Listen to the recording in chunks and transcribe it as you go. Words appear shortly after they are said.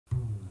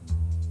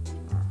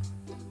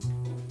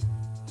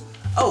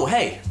Oh,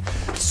 hey.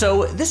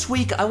 So this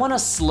week I want to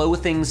slow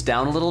things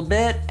down a little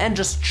bit and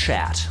just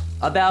chat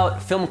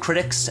about film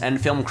critics and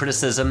film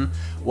criticism,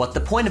 what the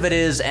point of it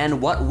is, and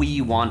what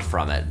we want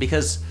from it.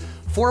 Because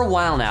for a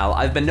while now,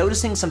 I've been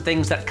noticing some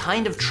things that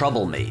kind of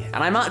trouble me, and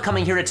I'm not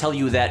coming here to tell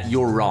you that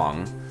you're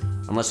wrong,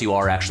 unless you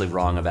are actually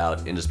wrong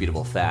about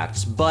indisputable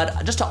facts,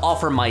 but just to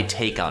offer my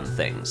take on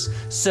things.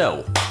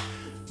 So,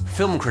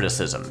 film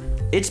criticism.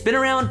 It's been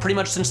around pretty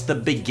much since the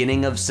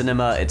beginning of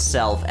cinema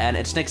itself, and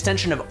it's an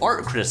extension of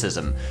art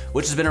criticism,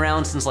 which has been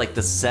around since like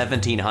the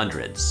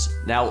 1700s.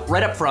 Now,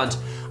 right up front,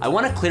 I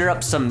want to clear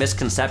up some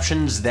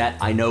misconceptions that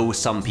I know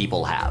some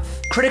people have.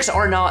 Critics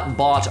are not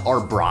bought or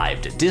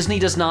bribed. Disney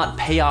does not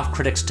pay off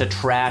critics to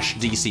trash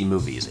DC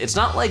movies. It's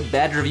not like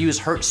bad reviews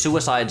hurt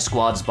Suicide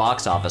Squad's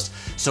box office,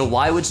 so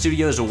why would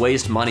studios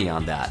waste money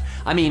on that?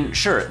 I mean,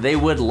 sure, they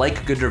would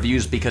like good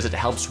reviews because it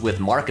helps with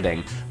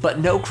marketing, but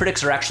no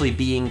critics are actually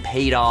being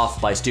paid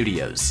off by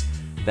studios.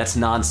 That's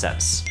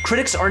nonsense.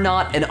 Critics are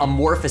not an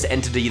amorphous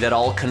entity that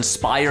all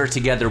conspire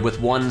together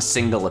with one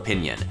single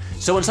opinion.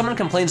 So when someone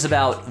complains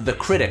about the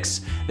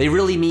critics, they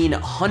really mean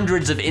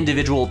hundreds of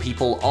individual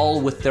people, all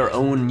with their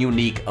own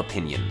unique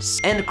opinions.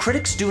 And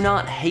critics do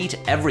not hate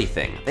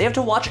everything. They have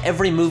to watch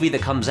every movie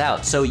that comes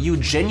out, so you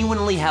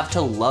genuinely have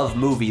to love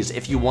movies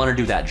if you want to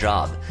do that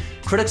job.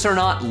 Critics are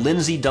not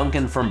Lindsay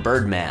Duncan from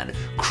Birdman,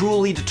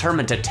 cruelly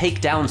determined to take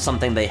down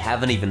something they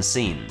haven't even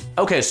seen.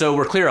 Okay, so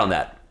we're clear on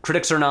that.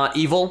 Critics are not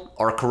evil,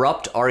 are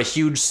corrupt, are a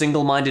huge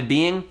single-minded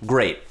being?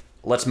 Great.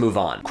 Let's move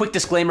on. Quick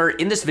disclaimer,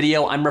 in this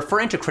video, I'm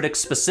referring to critics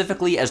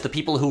specifically as the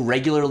people who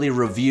regularly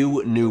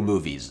review new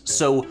movies.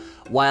 So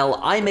while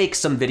I make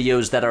some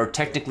videos that are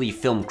technically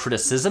film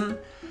criticism,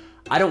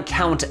 I don't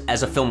count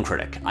as a film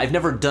critic. I've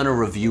never done a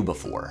review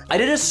before. I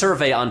did a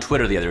survey on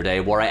Twitter the other day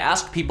where I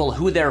asked people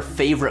who their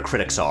favorite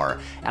critics are,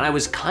 and I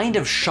was kind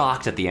of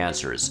shocked at the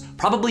answers.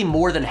 Probably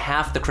more than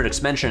half the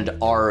critics mentioned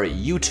are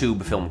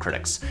YouTube film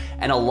critics,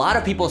 and a lot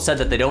of people said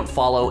that they don't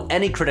follow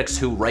any critics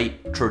who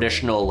write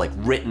traditional, like,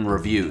 written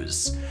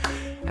reviews.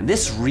 And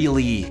this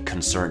really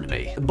concerned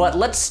me. But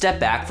let's step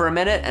back for a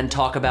minute and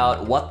talk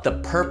about what the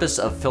purpose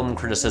of film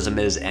criticism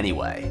is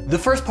anyway. The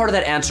first part of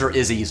that answer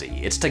is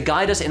easy. It's to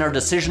guide us in our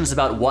decisions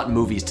about what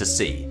movies to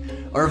see.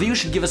 A review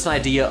should give us an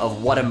idea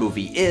of what a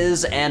movie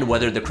is and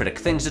whether the critic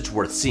thinks it's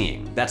worth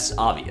seeing. That's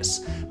obvious.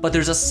 But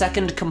there's a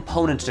second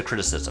component to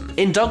criticism.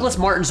 In Douglas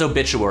Martin's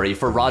obituary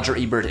for Roger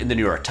Ebert in the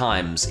New York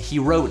Times, he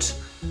wrote,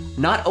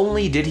 "Not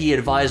only did he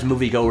advise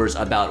moviegoers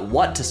about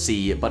what to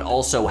see, but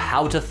also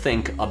how to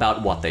think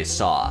about what they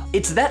saw."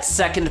 It's that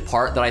second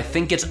part that I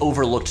think gets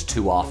overlooked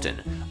too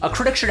often. A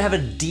critic should have a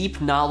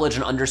deep knowledge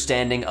and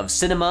understanding of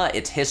cinema,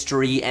 its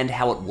history, and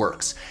how it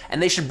works.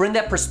 And they should bring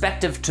that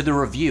perspective to the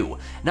review,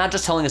 not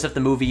just telling us if the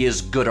movie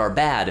is good or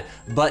bad,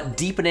 but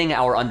deepening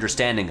our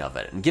understanding of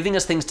it, and giving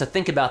us things to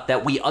think about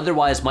that we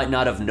otherwise might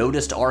not have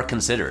noticed or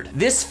considered.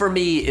 This, for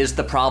me, is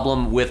the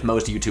problem with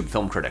most YouTube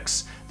film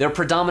critics. They're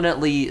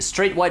predominantly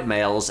straight white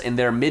males in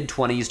their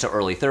mid-20s to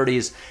early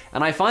 30s,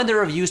 and I find their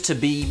reviews to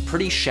be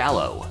pretty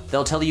shallow.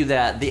 They'll tell you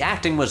that the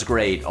acting was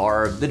great,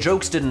 or the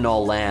jokes didn't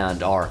all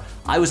land, or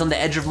I was on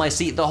the edge of my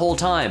seat the whole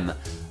time,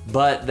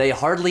 but they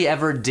hardly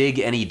ever dig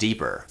any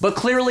deeper. But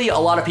clearly, a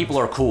lot of people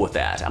are cool with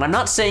that, and I'm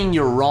not saying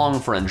you're wrong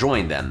for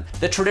enjoying them.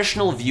 The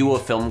traditional view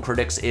of film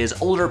critics is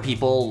older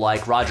people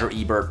like Roger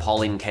Ebert,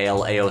 Pauline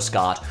Kael, A.O.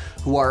 Scott,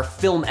 who are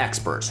film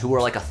experts, who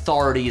are like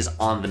authorities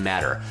on the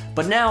matter.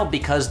 But now,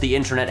 because the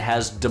internet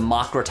has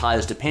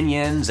democratized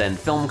opinions and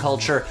film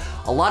culture,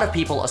 a lot of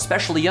people,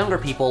 especially younger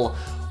people,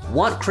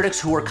 want critics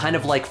who are kind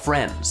of like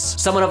friends.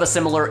 Someone of a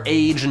similar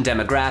age and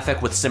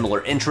demographic with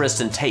similar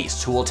interests and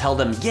tastes who will tell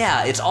them,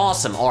 yeah, it's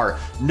awesome, or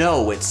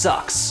no, it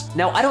sucks.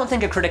 Now, I don't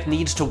think a critic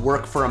needs to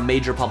work for a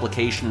major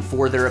publication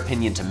for their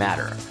opinion to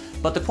matter.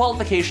 But the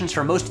qualifications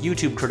for most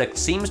YouTube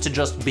critics seems to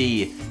just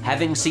be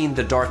having seen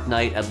The Dark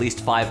Knight at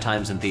least 5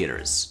 times in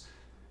theaters.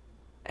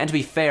 And to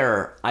be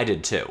fair, I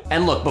did too.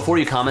 And look, before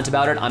you comment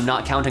about it, I'm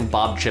not counting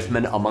Bob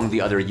Chipman among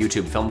the other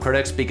YouTube film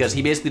critics because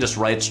he basically just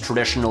writes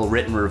traditional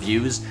written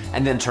reviews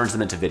and then turns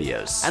them into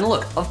videos. And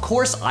look, of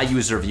course I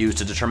use reviews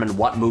to determine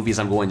what movies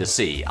I'm going to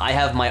see. I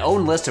have my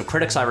own list of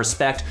critics I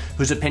respect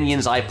whose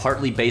opinions I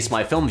partly base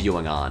my film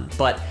viewing on,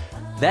 but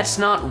that's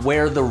not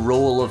where the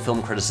role of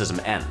film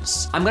criticism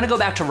ends. I'm gonna go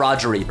back to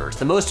Roger Ebert,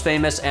 the most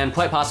famous and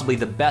quite possibly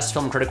the best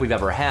film critic we've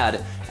ever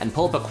had, and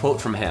pull up a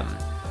quote from him.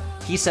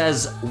 He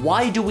says,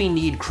 "Why do we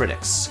need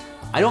critics?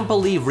 I don't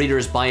believe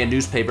readers buy a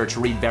newspaper to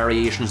read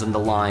variations in the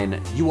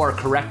line, 'You are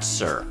correct,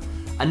 sir.'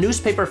 A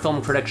newspaper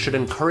film critic should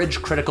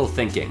encourage critical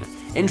thinking,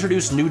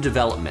 introduce new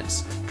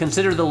developments,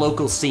 consider the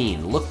local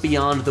scene, look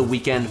beyond the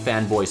weekend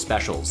fanboy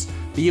specials,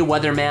 be a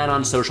weatherman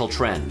on social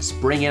trends,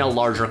 bring in a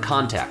larger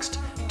context,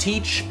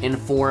 teach,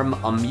 inform,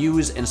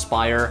 amuse,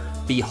 inspire,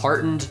 be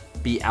heartened,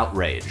 be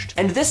outraged."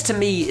 And this to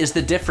me is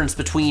the difference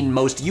between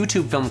most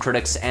YouTube film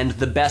critics and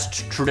the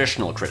best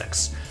traditional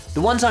critics. The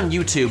ones on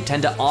YouTube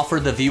tend to offer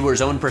the viewer's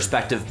own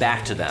perspective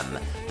back to them,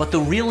 but the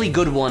really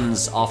good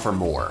ones offer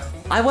more.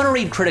 I want to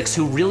read critics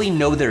who really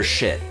know their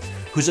shit,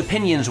 whose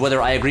opinions,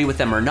 whether I agree with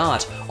them or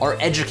not, are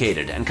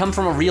educated and come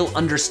from a real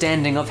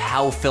understanding of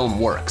how film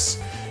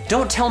works.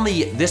 Don't tell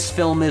me this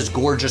film is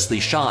gorgeously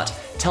shot.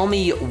 Tell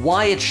me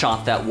why it's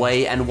shot that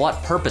way and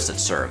what purpose it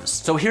serves.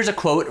 So here's a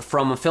quote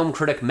from film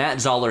critic Matt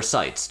Zoller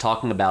Seitz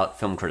talking about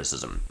film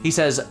criticism. He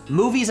says,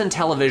 "Movies and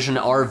television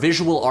are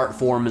visual art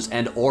forms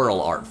and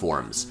oral art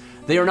forms.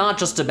 They are not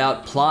just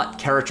about plot,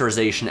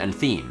 characterization, and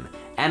theme.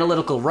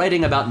 Analytical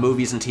writing about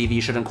movies and TV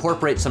should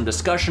incorporate some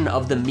discussion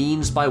of the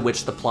means by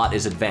which the plot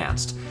is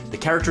advanced, the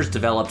characters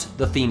developed,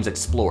 the themes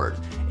explored.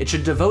 It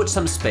should devote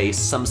some space,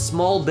 some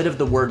small bit of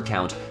the word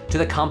count, to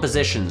the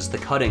compositions, the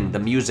cutting, the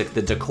music,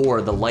 the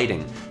decor, the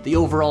lighting, the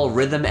overall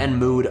rhythm and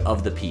mood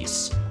of the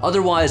piece.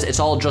 Otherwise, it's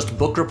all just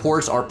book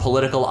reports or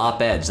political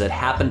op-eds that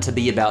happen to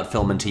be about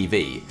film and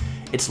TV.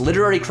 It's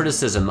literary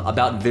criticism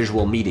about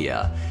visual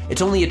media.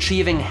 It's only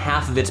achieving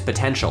half of its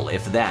potential,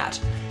 if that.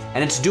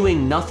 And it's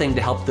doing nothing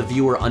to help the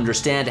viewer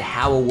understand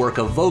how a work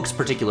evokes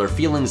particular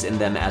feelings in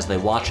them as they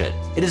watch it.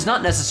 It is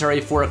not necessary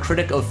for a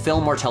critic of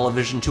film or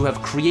television to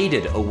have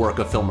created a work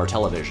of film or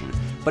television,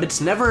 but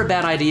it's never a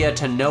bad idea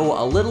to know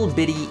a little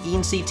bitty,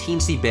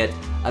 eensy-teensy bit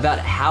about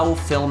how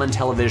film and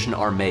television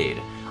are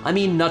made. I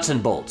mean nuts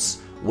and bolts.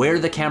 Where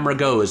the camera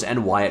goes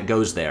and why it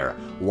goes there.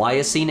 Why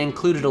a scene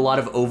included a lot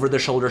of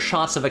over-the-shoulder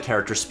shots of a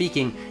character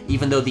speaking,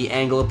 even though the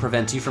angle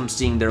prevents you from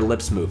seeing their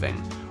lips moving.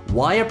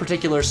 Why a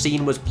particular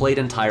scene was played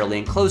entirely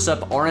in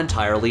close-up or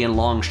entirely in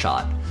long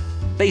shot.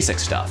 Basic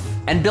stuff.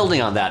 And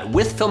building on that,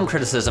 with film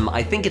criticism,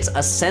 I think it's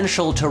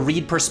essential to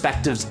read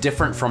perspectives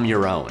different from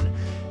your own.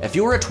 If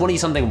you're a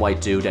 20-something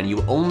white dude and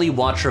you only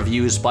watch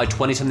reviews by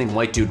 20-something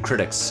white dude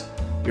critics,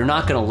 you're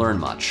not gonna learn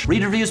much.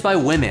 Read reviews by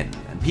women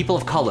and people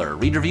of color.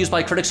 Read reviews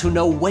by critics who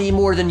know way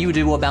more than you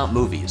do about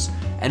movies.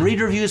 And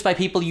read reviews by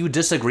people you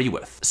disagree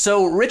with.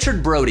 So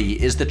Richard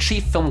Brody is the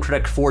chief film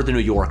critic for The New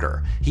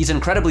Yorker. He's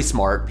incredibly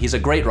smart, he's a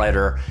great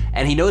writer,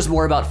 and he knows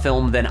more about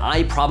film than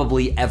I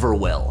probably ever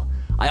will.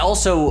 I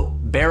also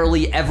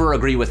barely ever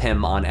agree with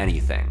him on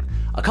anything.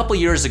 A couple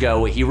years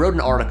ago, he wrote an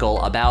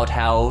article about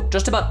how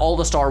just about all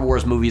the Star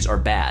Wars movies are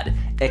bad,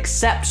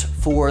 except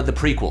for the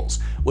prequels,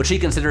 which he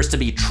considers to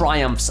be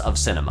triumphs of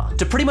cinema.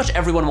 To pretty much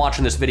everyone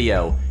watching this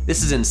video,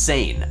 this is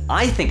insane.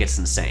 I think it's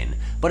insane,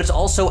 but it's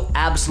also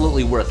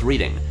absolutely worth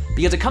reading,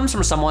 because it comes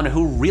from someone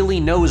who really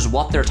knows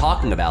what they're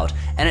talking about,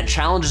 and it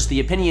challenges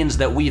the opinions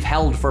that we've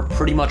held for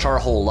pretty much our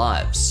whole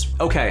lives.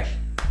 Okay,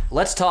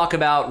 let's talk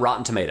about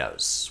Rotten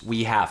Tomatoes.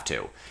 We have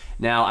to.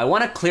 Now, I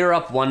want to clear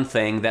up one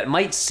thing that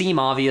might seem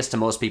obvious to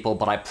most people,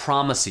 but I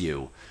promise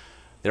you,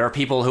 there are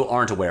people who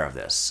aren't aware of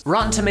this.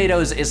 Rotten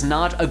Tomatoes is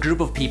not a group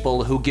of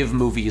people who give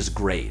movies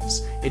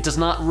grades. It does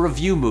not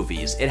review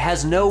movies. It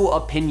has no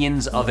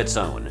opinions of its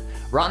own.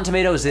 Rotten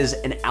Tomatoes is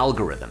an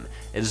algorithm.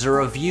 It is a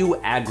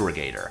review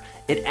aggregator.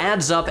 It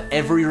adds up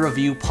every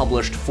review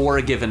published for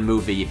a given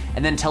movie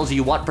and then tells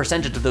you what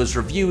percentage of those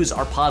reviews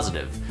are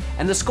positive.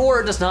 And the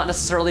score does not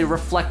necessarily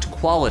reflect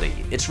quality.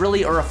 It's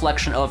really a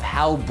reflection of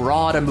how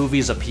broad a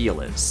movie's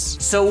appeal is.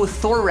 So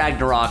Thor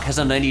Ragnarok has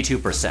a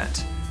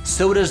 92%.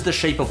 So does The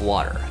Shape of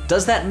Water.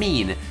 Does that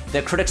mean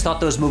that critics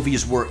thought those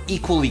movies were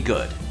equally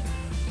good?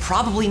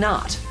 Probably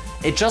not.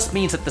 It just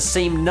means that the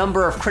same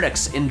number of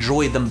critics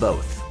enjoyed them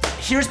both.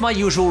 Here's my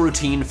usual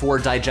routine for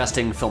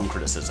digesting film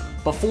criticism.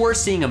 Before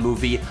seeing a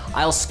movie,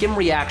 I'll skim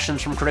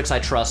reactions from critics I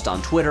trust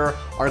on Twitter,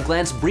 or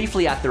glance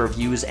briefly at the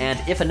reviews, and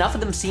if enough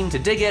of them seem to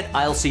dig it,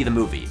 I'll see the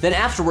movie. Then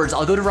afterwards,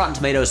 I'll go to Rotten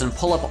Tomatoes and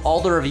pull up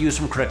all the reviews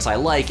from critics I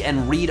like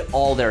and read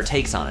all their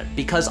takes on it,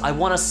 because I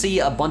want to see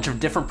a bunch of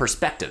different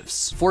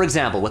perspectives. For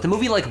example, with a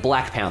movie like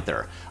Black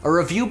Panther, a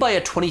review by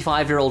a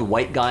 25-year-old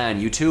white guy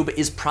on YouTube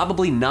is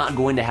probably not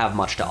going to have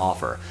much to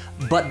offer,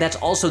 but that's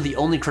also the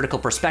only critical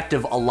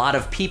perspective a lot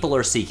of people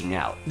are seeking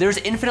out. There's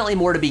infinitely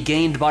more to be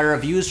gained by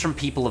reviews from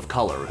people of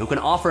color, who can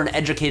offer an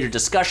educated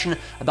discussion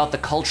about the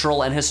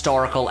cultural and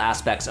historical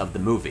aspects of the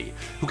movie,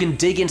 who can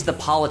dig into the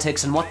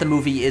politics and what the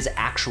movie is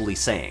actually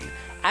saying.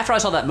 After I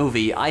saw that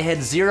movie, I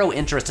had zero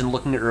interest in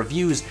looking at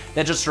reviews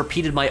that just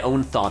repeated my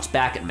own thoughts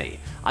back at me.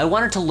 I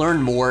wanted to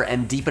learn more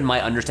and deepen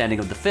my understanding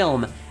of the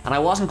film, and I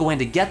wasn't going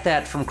to get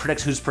that from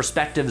critics whose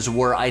perspectives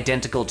were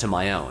identical to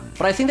my own.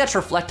 But I think that's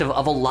reflective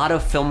of a lot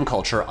of film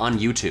culture on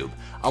YouTube.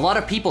 A lot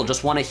of people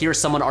just want to hear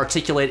someone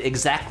articulate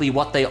exactly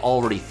what they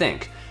already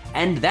think,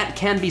 and that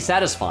can be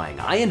satisfying.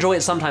 I enjoy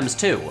it sometimes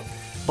too.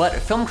 But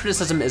film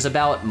criticism is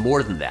about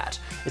more than that.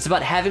 It's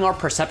about having our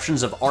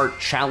perceptions of art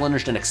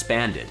challenged and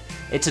expanded.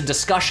 It's a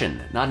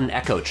discussion, not an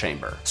echo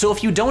chamber. So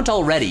if you don't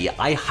already,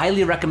 I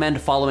highly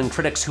recommend following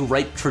critics who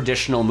write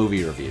traditional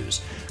movie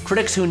reviews.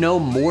 Critics who know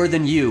more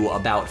than you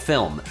about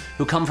film,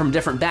 who come from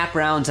different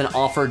backgrounds and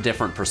offer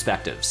different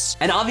perspectives.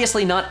 And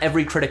obviously not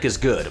every critic is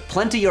good.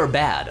 Plenty are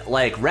bad,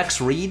 like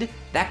Rex Reed,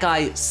 that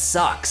guy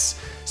sucks.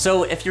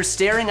 So if you're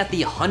staring at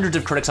the hundreds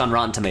of critics on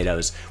Rotten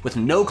Tomatoes with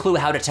no clue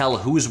how to tell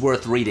who's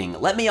worth reading,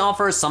 let me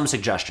offer some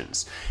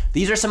suggestions.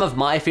 These are some of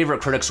my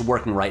favorite critics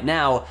working right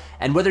now,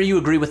 and whether you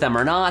agree with them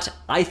or not,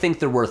 I think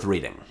they're worth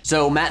reading.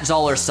 So Matt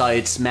Zoller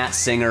Seitz, Matt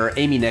Singer,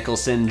 Amy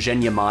Nicholson,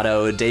 Jen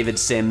Yamato, David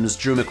Sims,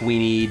 Drew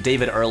McWeeny,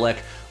 David Ehrlich,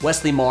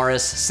 Wesley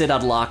Morris, Sid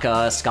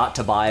Adlaka, Scott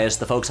Tobias,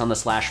 the folks on the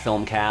Slash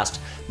Filmcast,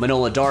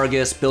 Manola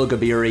Dargis, Bill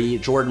Gabiri,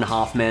 Jordan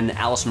Hoffman,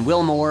 Allison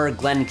Wilmore,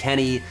 Glenn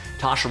Kenny,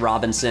 Tasha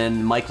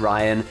Robinson, Mike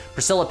Ryan,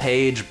 Priscilla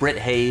Page, Britt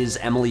Hayes,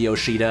 Emily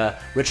Yoshida,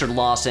 Richard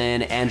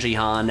Lawson, Angie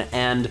Hahn,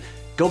 and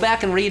go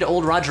back and read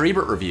old Roger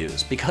Ebert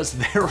reviews, because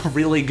they're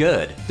really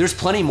good. There's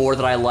plenty more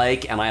that I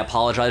like, and I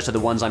apologize to the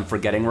ones I'm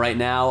forgetting right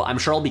now. I'm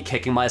sure I'll be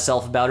kicking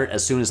myself about it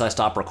as soon as I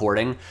stop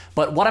recording,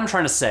 but what I'm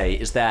trying to say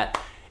is that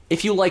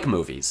if you like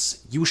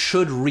movies, you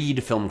should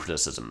read film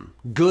criticism.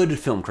 Good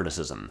film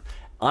criticism.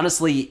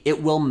 Honestly,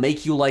 it will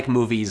make you like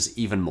movies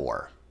even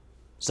more.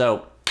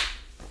 So,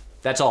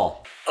 that's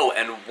all. Oh,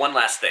 and one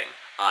last thing.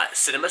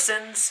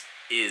 CinemaSins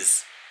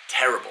is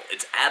terrible.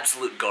 It's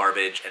absolute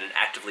garbage, and it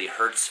actively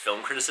hurts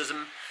film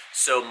criticism,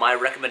 so my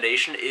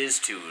recommendation is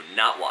to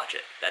not watch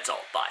it. That's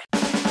all. Bye.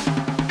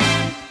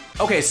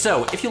 Okay,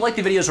 so if you like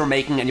the videos we're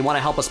making and you want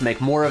to help us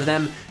make more of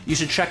them, you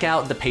should check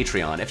out the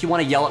Patreon. If you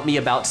want to yell at me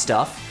about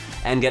stuff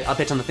and get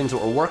updates on the things that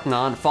we're working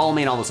on, follow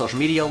me on all the social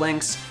media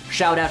links,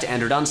 shout out to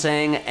Andrew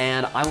Dunsing,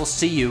 and I will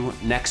see you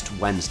next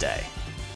Wednesday.